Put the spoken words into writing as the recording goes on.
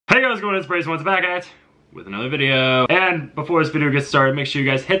Hey guys, what's going on? It's Brace once back at with another video. And before this video gets started, make sure you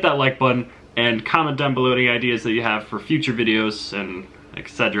guys hit that like button and comment down below any ideas that you have for future videos and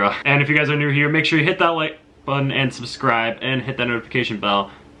etc. And if you guys are new here, make sure you hit that like button and subscribe and hit that notification bell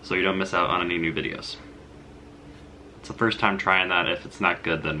so you don't miss out on any new videos. It's the first time trying that. If it's not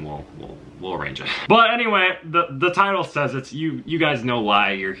good, then we'll arrange it. But anyway, the title says it's you guys know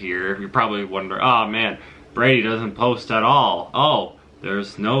why you're here. You're probably wondering, oh man, Brady doesn't post at all. Oh,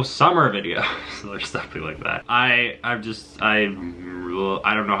 there's no summer videos or something like that. I don't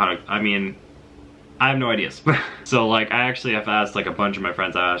know how to, I have no ideas. So like, I actually have asked like a bunch of my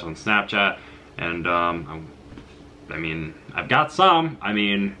friends. I asked on Snapchat, and I've got some,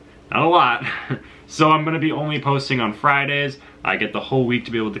 not a lot. So I'm gonna be only posting on Fridays. I get the whole week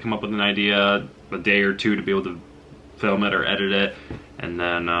to be able to come up with an idea, a day or two to be able to film it or edit it, and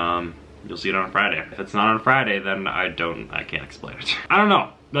then you'll see it on Friday. If it's not on Friday, then I can't explain it. I don't know.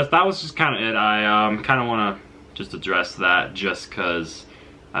 That was just kind of it. I kind of want to just address that just because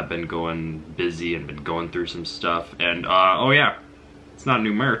I've been going busy and been going through some stuff. And oh yeah, it's not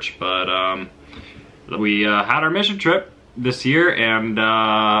new merch, but we had our mission trip this year, and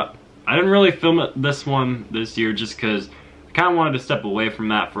I didn't really film it this year just because I kind of wanted to step away from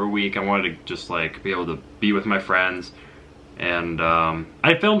that for a week. I wanted to just like be able to be with my friends. And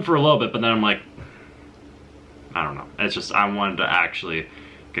I filmed for a little bit, but then I'm like, I don't know. It's just, I wanted to actually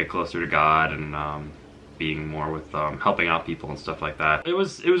get closer to God and being more with helping out people and stuff like that. It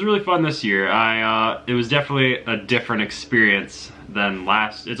was really fun this year. It was definitely a different experience than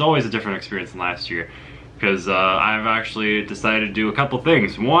it's always a different experience than last year, because I've actually decided to do a couple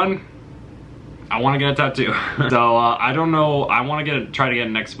things. One, I want to get a tattoo. So I don't know, I want to try to get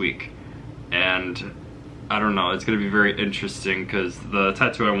it next week. And I don't know, it's gonna be very interesting because the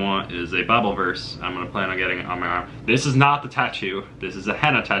tattoo I want is a Bible verse. I'm gonna plan on getting it on my arm. This is not the tattoo. This is a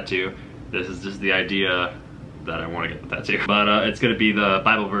henna tattoo. This is just the idea that I want to get the tattoo. But it's gonna be the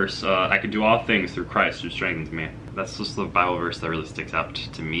Bible verse, I can do all things through Christ who strengthens me. That's just the Bible verse that really sticks out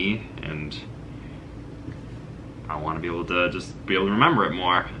to me, and I want to be able to just be able to remember it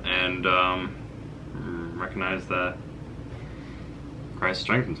more and recognize that Christ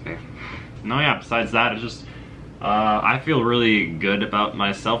strengthens me. No, yeah, besides that, it's just, I feel really good about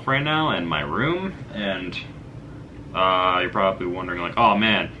myself right now and my room, and you're probably wondering like, oh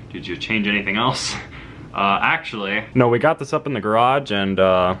man, did you change anything else? Actually, no, we got this up in the garage, and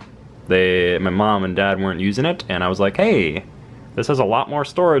my mom and dad weren't using it, and I was like, hey, this has a lot more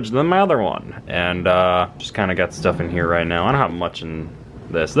storage than my other one, and just kind of got stuff in here right now. I don't have much in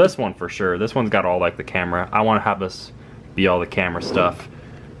this one for sure. This one's got all like the camera. I want to have this be all the camera stuff.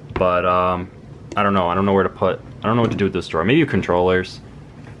 But I don't know where to put, I don't know what to do with this drawer. Maybe controllers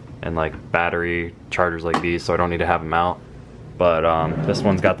and like battery chargers like these, so I don't need to have them out. But this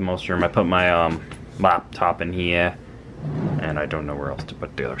one's got the most room. I put my laptop in here, and I don't know where else to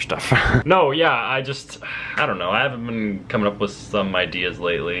put the other stuff. No, yeah, I don't know. I haven't been coming up with some ideas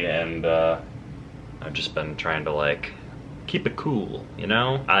lately, and I've just been trying to like keep it cool, you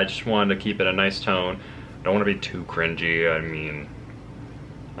know? I just wanted to keep it a nice tone. Don't want to be too cringy.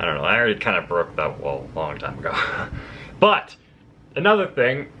 I don't know, I already kind of broke that wall a long time ago. But another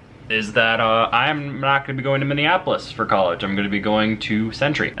thing is that I'm not going to be going to Minneapolis for college. I'm going to be going to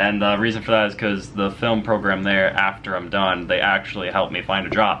Century. And the reason for that is because the film program there, after I'm done, they actually help me find a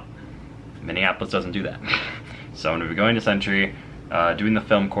job. Minneapolis doesn't do that. So I'm going to be going to Century, doing the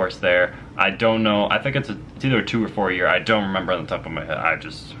film course there. I don't know, I think it's either a 2 or 4 year. I don't remember on the top of my head. I've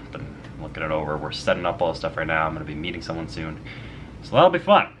just been looking it over. We're setting up all the stuff right now. I'm going to be meeting someone soon. So that'll be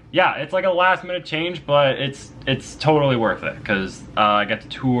fun. Yeah, it's like a last minute change, but it's totally worth it because I get to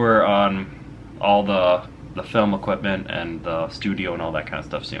tour on all the film equipment and the studio and all that kind of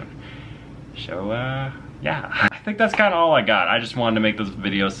stuff soon. So yeah, I think that's kind of all I got. I just wanted to make this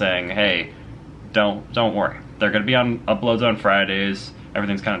video saying, hey, don't worry. They're gonna be on uploads on Fridays.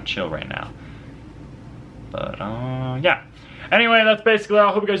 Everything's kind of chill right now. But yeah. Anyway, that's basically all.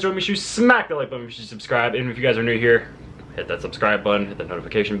 I hope you guys enjoyed. Make sure you smack the like button, make sure you subscribe, and if you guys are new here, hit that subscribe button, hit that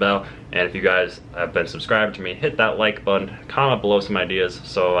notification bell, and if you guys have been subscribed to me, hit that like button, comment below some ideas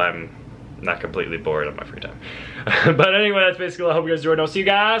so I'm not completely bored on my free time. But anyway, that's basically all. I hope you guys enjoyed, and I'll see you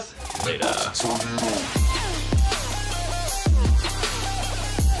guys later.